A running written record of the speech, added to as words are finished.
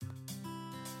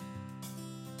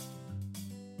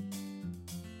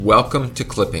Welcome to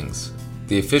Clippings,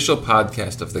 the official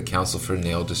podcast of the Council for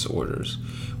Nail Disorders,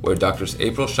 where Drs.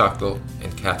 April Schachtel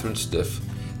and Catherine Stiff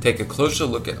take a closer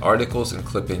look at articles and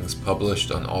clippings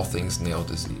published on all things nail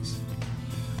disease.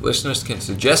 Listeners can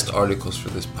suggest articles for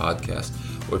this podcast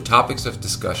or topics of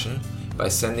discussion by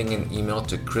sending an email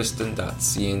to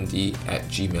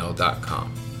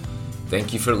kristen.cnd@gmail.com.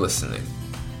 Thank you for listening.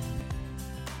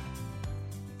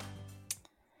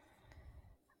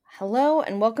 Hello,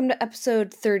 and welcome to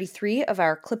episode 33 of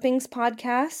our Clippings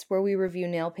podcast, where we review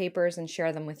nail papers and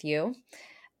share them with you.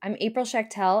 I'm April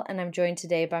Schachtel, and I'm joined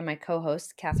today by my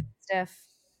co-host, Catherine Stiff.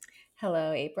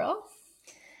 Hello, April.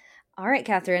 All right,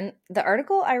 Catherine. The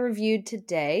article I reviewed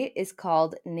today is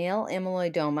called Nail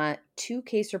Amyloidoma, 2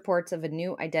 Case Reports of a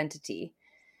New Identity.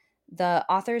 The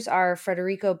authors are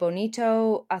Federico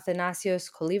Bonito, Athanasios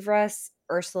Kolivras,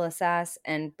 Ursula Sass,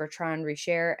 and Bertrand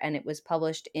Richert, and it was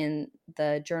published in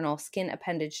the journal Skin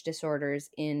Appendage Disorders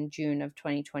in June of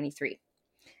 2023.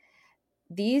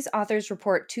 These authors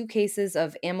report 2 cases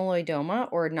of amyloidoma,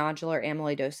 or nodular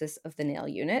amyloidosis of the nail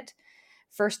unit.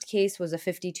 First case was a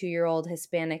 52-year-old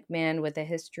Hispanic man with a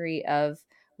history of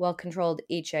well-controlled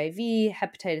HIV,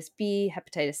 hepatitis B,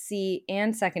 hepatitis C,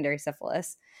 and secondary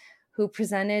syphilis, who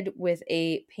presented with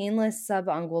a painless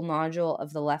subungual nodule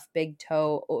of the left big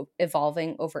toe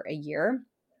evolving over a year.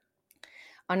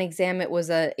 On exam, it was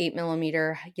a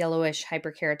 8mm yellowish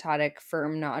hyperkeratotic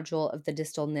firm nodule of the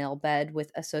distal nail bed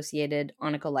with associated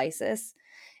onycholysis.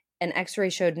 An X-ray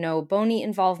showed no bony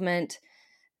involvement,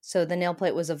 so the nail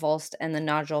plate was avulsed and the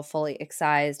nodule fully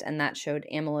excised, and that showed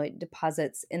amyloid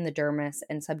deposits in the dermis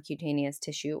and subcutaneous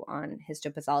tissue on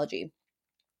histopathology.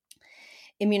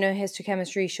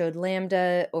 Immunohistochemistry showed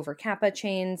lambda over kappa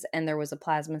chains, and there was a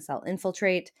plasma cell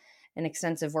infiltrate. An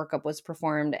extensive workup was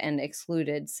performed and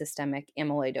excluded systemic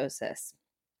amyloidosis.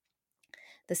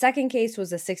 The second case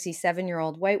was a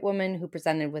 67-year-old white woman who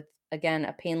presented with, again,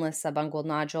 a painless subungual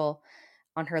nodule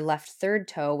on her left third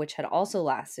toe, which had also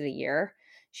lasted a year.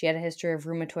 She had a history of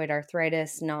rheumatoid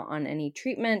arthritis, not on any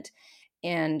treatment,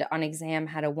 and on exam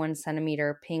had a 1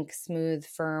 centimeter pink, smooth,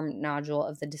 firm nodule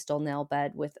of the distal nail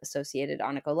bed with associated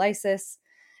onycholysis.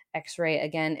 X-ray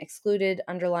again excluded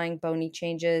underlying bony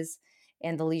changes,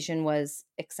 and the lesion was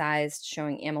excised,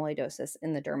 showing amyloidosis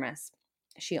in the dermis.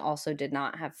 She also did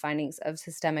not have findings of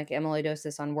systemic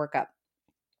amyloidosis on workup.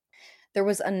 There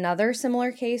was another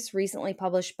similar case recently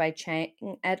published by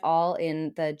Chang et al.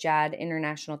 In the JAD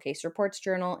International Case Reports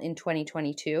Journal in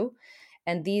 2022,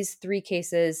 and these 3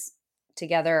 cases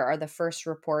together are the first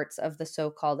reports of the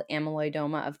so-called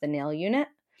amyloidoma of the nail unit.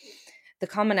 The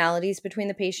commonalities between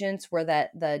the patients were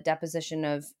that the deposition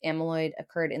of amyloid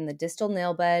occurred in the distal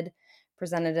nail bed,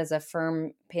 presented as a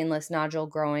firm, painless nodule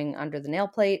growing under the nail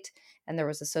plate, and there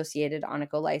was associated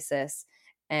onycholysis,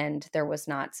 and there was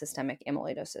not systemic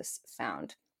amyloidosis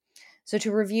found. So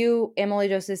to review,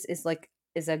 amyloidosis is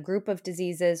a group of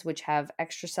diseases which have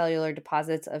extracellular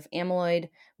deposits of amyloid,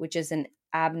 which is an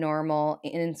abnormal,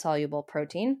 insoluble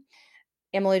protein.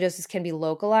 Amyloidosis can be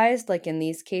localized, like in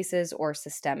these cases, or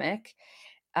systemic.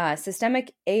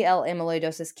 Systemic AL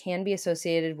amyloidosis can be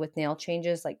associated with nail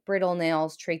changes like brittle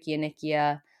nails,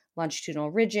 tracheonychia,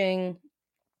 longitudinal ridging,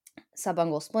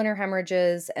 subungual splinter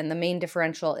hemorrhages, and the main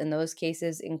differential in those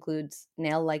cases includes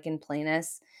nail lichen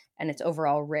planus, and it's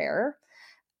overall rare.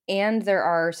 And there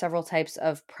are several types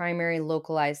of primary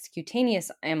localized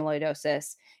cutaneous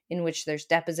amyloidosis, in which there's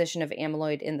deposition of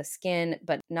amyloid in the skin,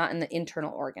 but not in the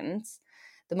internal organs.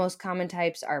 The most common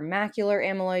types are macular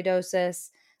amyloidosis,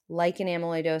 lichen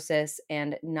amyloidosis,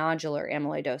 and nodular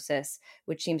amyloidosis,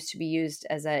 which seems to be used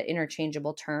as an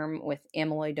interchangeable term with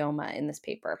amyloidoma in this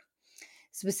paper.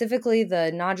 Specifically,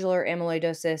 the nodular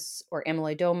amyloidosis or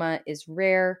amyloidoma is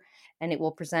rare, and it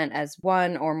will present as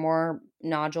 1 or more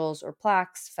nodules or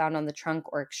plaques found on the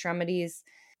trunk or extremities.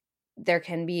 There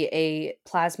can be a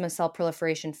plasma cell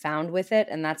proliferation found with it,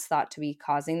 and that's thought to be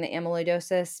causing the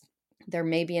amyloidosis. There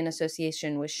may be an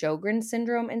association with Sjogren's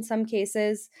syndrome in some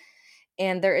cases,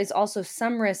 and there is also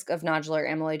some risk of nodular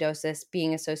amyloidosis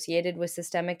being associated with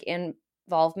systemic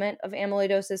involvement of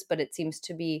amyloidosis, but it seems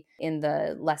to be in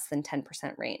the less than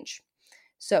 10% range.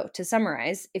 So to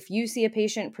summarize, if you see a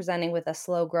patient presenting with a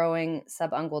slow-growing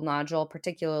subungual nodule,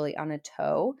 particularly on a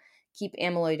toe, keep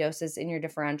amyloidosis in your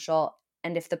differential,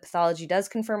 and if the pathology does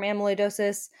confirm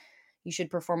amyloidosis, you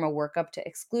should perform a workup to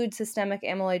exclude systemic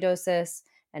amyloidosis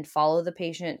and follow the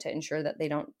patient to ensure that they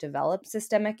don't develop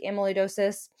systemic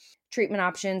amyloidosis. Treatment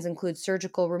options include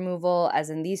surgical removal,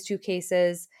 as in these 2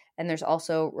 cases, and there's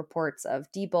also reports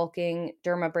of debulking,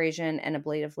 dermabrasion, and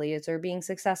ablative laser being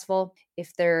successful.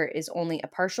 If there is only a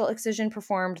partial excision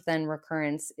performed, then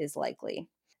recurrence is likely.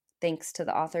 thanks to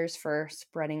the authors for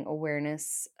spreading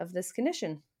awareness of this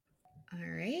condition. All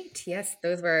right. Yes,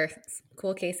 those were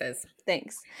cool cases.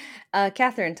 Thanks.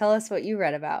 Catherine, tell us what you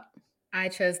read about. I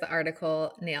chose the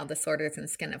article Nail Disorders in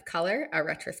Skin of Color, a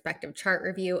retrospective chart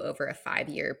review over a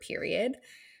 5-year period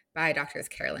by Drs.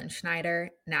 Carolyn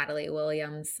Schneider, Natalie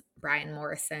Williams, Brian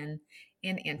Morrison,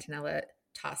 and Antonella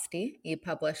Tosti,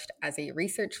 published as a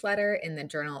research letter in the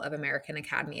Journal of American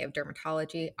Academy of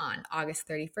Dermatology on August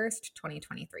 31st,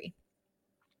 2023.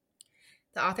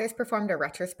 The authors performed a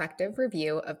retrospective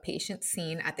review of patients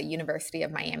seen at the University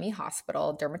of Miami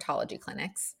Hospital dermatology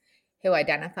clinics who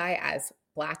identify as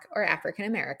Black or African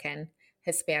American,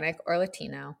 Hispanic or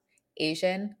Latino,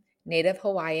 Asian, Native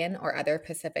Hawaiian or other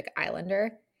Pacific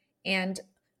Islander, and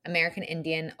American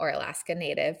Indian or Alaska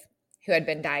Native who had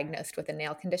been diagnosed with a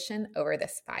nail condition over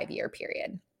this 5-year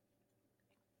period.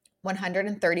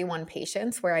 131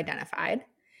 patients were identified,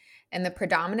 and the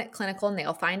predominant clinical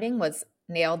nail finding was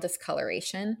nail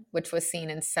discoloration, which was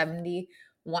seen in 71%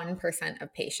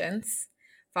 of patients,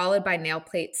 followed by nail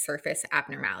plate surface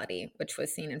abnormality, which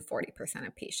was seen in 40%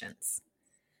 of patients.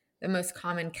 The most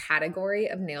common category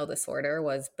of nail disorder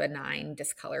was benign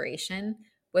discoloration,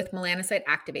 with melanocyte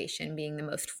activation being the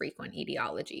most frequent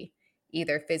etiology,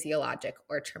 either physiologic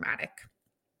or traumatic.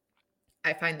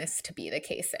 I find this to be the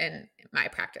case in my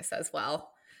practice as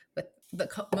well, with the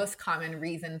most common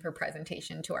reason for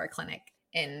presentation to our clinic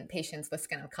in patients with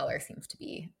skin of color seems to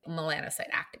be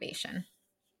melanocyte activation.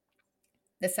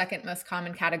 The second most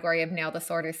common category of nail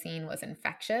disorder seen was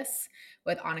infectious,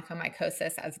 with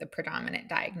onychomycosis as the predominant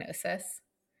diagnosis.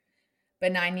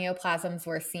 Benign neoplasms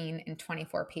were seen in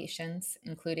 24 patients,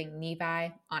 including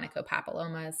nevi,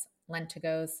 onychopapillomas,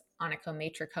 lentigos,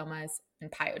 onychomatricomas,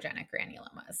 and pyogenic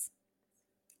granulomas.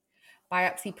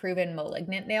 Biopsy-proven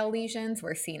malignant nail lesions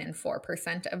were seen in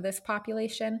 4% of this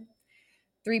population.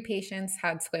 3 patients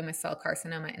had squamous cell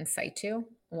carcinoma in situ,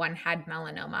 1 had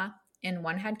melanoma, and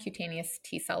 1 had cutaneous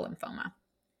T-cell lymphoma.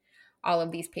 All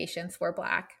of these patients were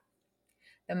Black.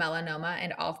 The melanoma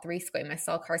and all 3 squamous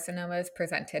cell carcinomas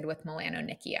presented with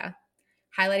melanonychia,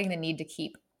 highlighting the need to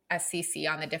keep SCC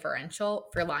on the differential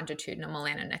for longitudinal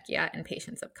melanonychia in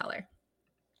patients of color.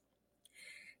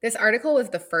 This article was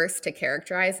the first to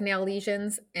characterize nail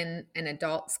lesions in an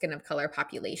adult skin of color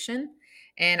population,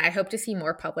 and I hope to see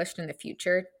more published in the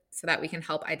future so that we can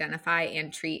help identify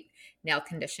and treat nail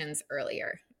conditions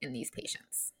earlier in these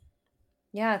patients.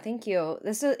 Yeah, thank you.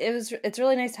 It's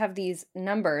really nice to have these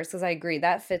numbers because I agree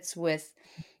that fits with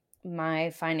my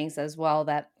findings as well,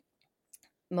 that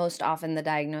most often the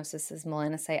diagnosis is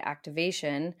melanocyte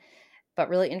activation, but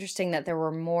really interesting that there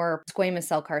were more squamous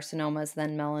cell carcinomas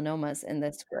than melanomas in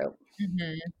this group.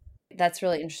 Mm-hmm. That's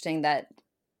really interesting that,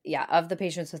 yeah, of the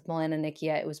patients with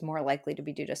melanonychia, it was more likely to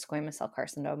be due to squamous cell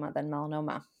carcinoma than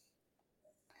melanoma.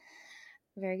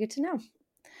 Very good to know.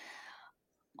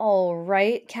 All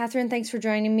right, Catherine, thanks for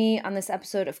joining me on this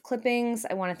episode of Clippings.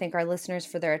 I want to thank our listeners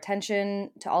for their attention.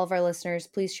 To all of our listeners,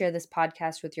 please share this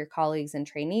podcast with your colleagues and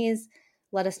trainees.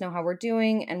 Let us know how we're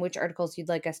doing and which articles you'd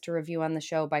like us to review on the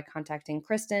show by contacting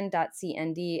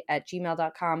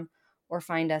kristen.cnd@gmail.com or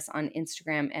find us on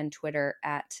Instagram and Twitter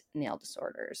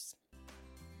 @naildisorders.